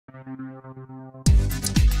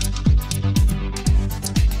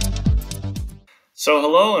So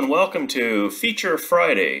hello and welcome to Feature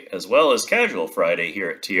Friday as well as Casual Friday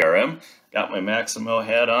here at TRM. Got my Maximo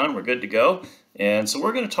hat on, we're good to go. And so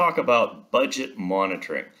we're going to talk about budget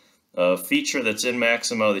monitoring, a feature that's in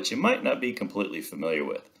Maximo that you might not be completely familiar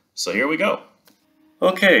with. So here we go.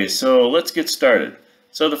 Okay, so let's get started.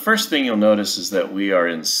 So the first thing you'll notice is that we are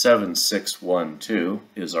in 7612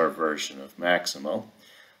 is our version of Maximo.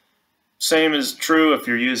 Same is true if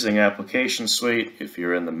you're using Application Suite. If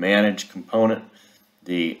you're in the Manage component,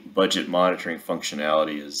 the budget monitoring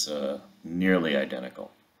functionality is nearly identical.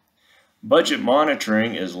 Budget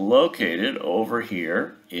monitoring is located over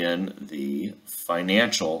here in the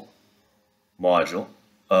Financial module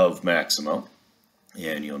of Maximo.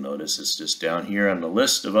 And you'll notice it's just down here on the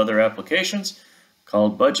list of other applications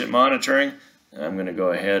called Budget Monitoring. And I'm going to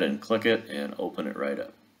go ahead and click it and open it right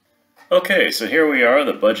up. Okay, so here we are.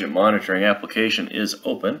 The Budget Monitoring application is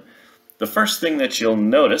open. The first thing that you'll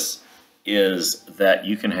notice is that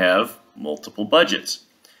you can have multiple budgets.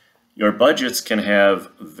 Your budgets can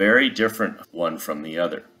have very different one from the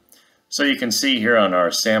other. So you can see here on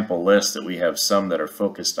our sample list that we have some that are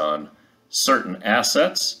focused on certain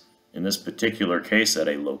assets, in this particular case at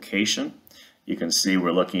a location. You can see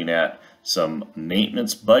we're looking at some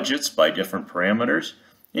maintenance budgets by different parameters,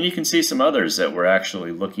 and you can see some others that we're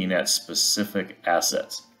actually looking at specific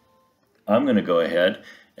assets. I'm going to go ahead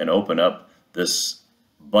and open up this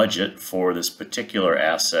budget for this particular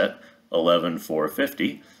asset,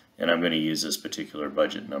 11,450, and I'm going to use this particular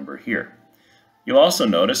budget number here. You'll also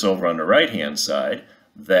notice over on the right hand side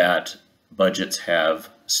that budgets have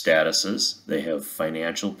statuses. They have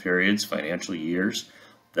financial periods, financial years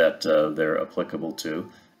that they're applicable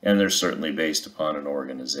to, and they're certainly based upon an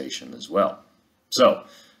organization as well. So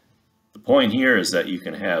the point here is that you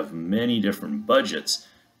can have many different budgets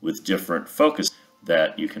with different focus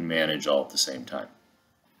that you can manage all at the same time.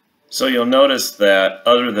 So you'll notice that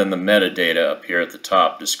other than the metadata up here at the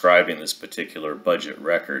top describing this particular budget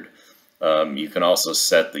record, you can also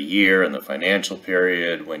set the year and the financial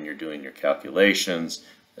period when you're doing your calculations,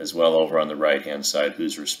 as well over on the right hand side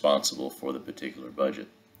who's responsible for the particular budget.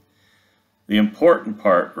 The important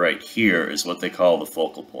part right here is what they call the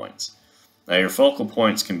focal points. Now your focal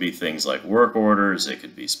points can be things like work orders, it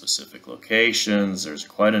could be specific locations. There's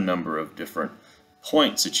quite a number of different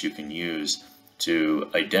points that you can use to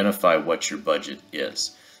identify what your budget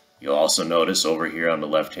is. You'll also notice over here on the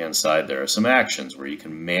left hand side there are some actions where you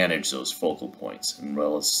can manage those focal points, as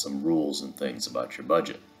well as some rules and things about your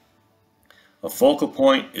budget. A focal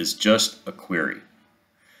point is just a query.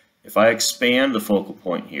 If I expand the focal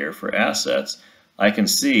point here for assets, I can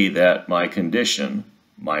see that my condition,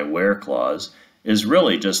 my where clause, is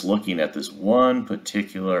really just looking at this one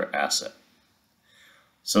particular asset.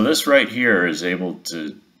 So this right here is able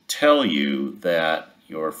to tell you that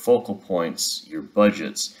your focal points, your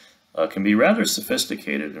budgets, can be rather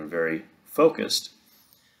sophisticated and very focused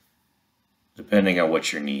depending on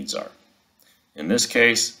what your needs are. In this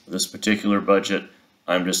case, this particular budget,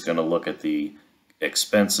 I'm just going to look at the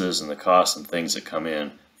expenses and the costs and things that come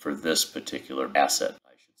in for this particular asset,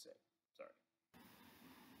 I should say.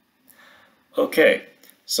 Sorry. Okay,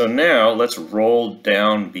 so now let's roll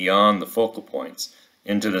down beyond the focal points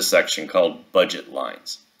into the section called budget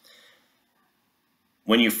lines.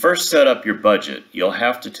 When you first set up your budget, you'll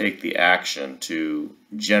have to take the action to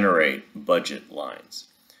generate budget lines.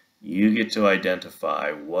 You get to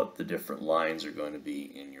identify what the different lines are going to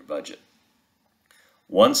be in your budget.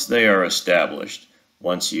 Once they are established,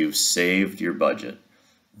 once you've saved your budget,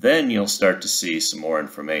 then you'll start to see some more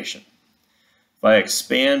information. If I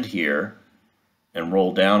expand here and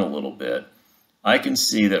roll down a little bit, I can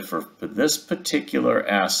see that for this particular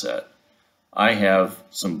asset, I have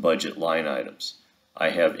some budget line items.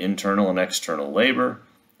 I have internal and external labor,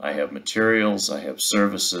 I have materials, I have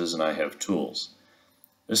services, and I have tools.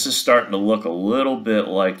 This is starting to look a little bit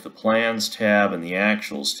like the Plans tab and the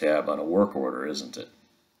Actuals tab on a work order, isn't it?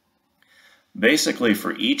 Basically,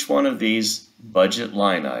 for each one of these budget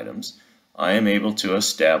line items, I am able to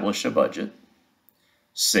establish a budget,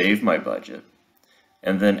 save my budget,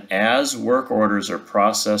 and then as work orders are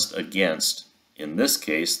processed against, in this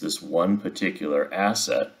case, this one particular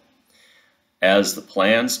asset, as the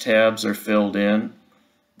Plans tabs are filled in,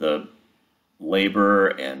 the labor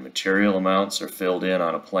and material amounts are filled in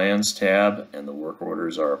on a Plans tab, and the work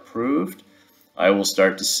orders are approved, I will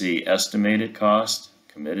start to see estimated cost,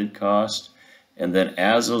 committed cost, and then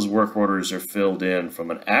as those work orders are filled in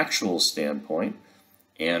from an actual standpoint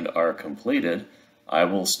and are completed, I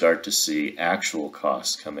will start to see actual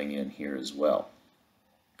costs coming in here as well.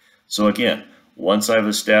 So again, once I've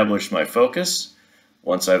established my focus,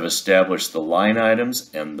 once I've established the line items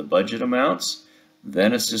and the budget amounts,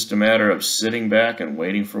 Then it's just a matter of sitting back and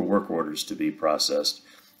waiting for work orders to be processed,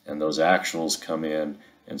 and those actuals come in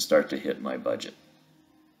and start to hit my budget.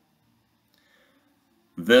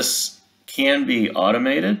 This can be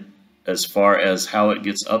automated as far as how it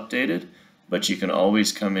gets updated, but you can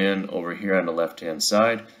always come in over here on the left-hand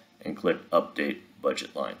side and click Update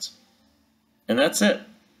Budget Lines. And that's it.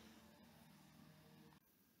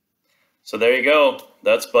 So there you go.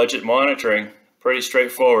 That's budget monitoring. Pretty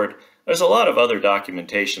straightforward. There's a lot of other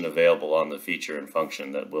documentation available on the feature and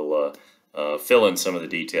function that will fill in some of the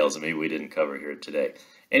details that maybe we didn't cover here today.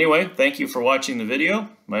 Anyway, thank you for watching the video.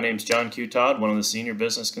 My name's John Q. Todd, one of the senior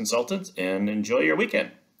business consultants, and enjoy your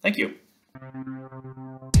weekend. Thank you.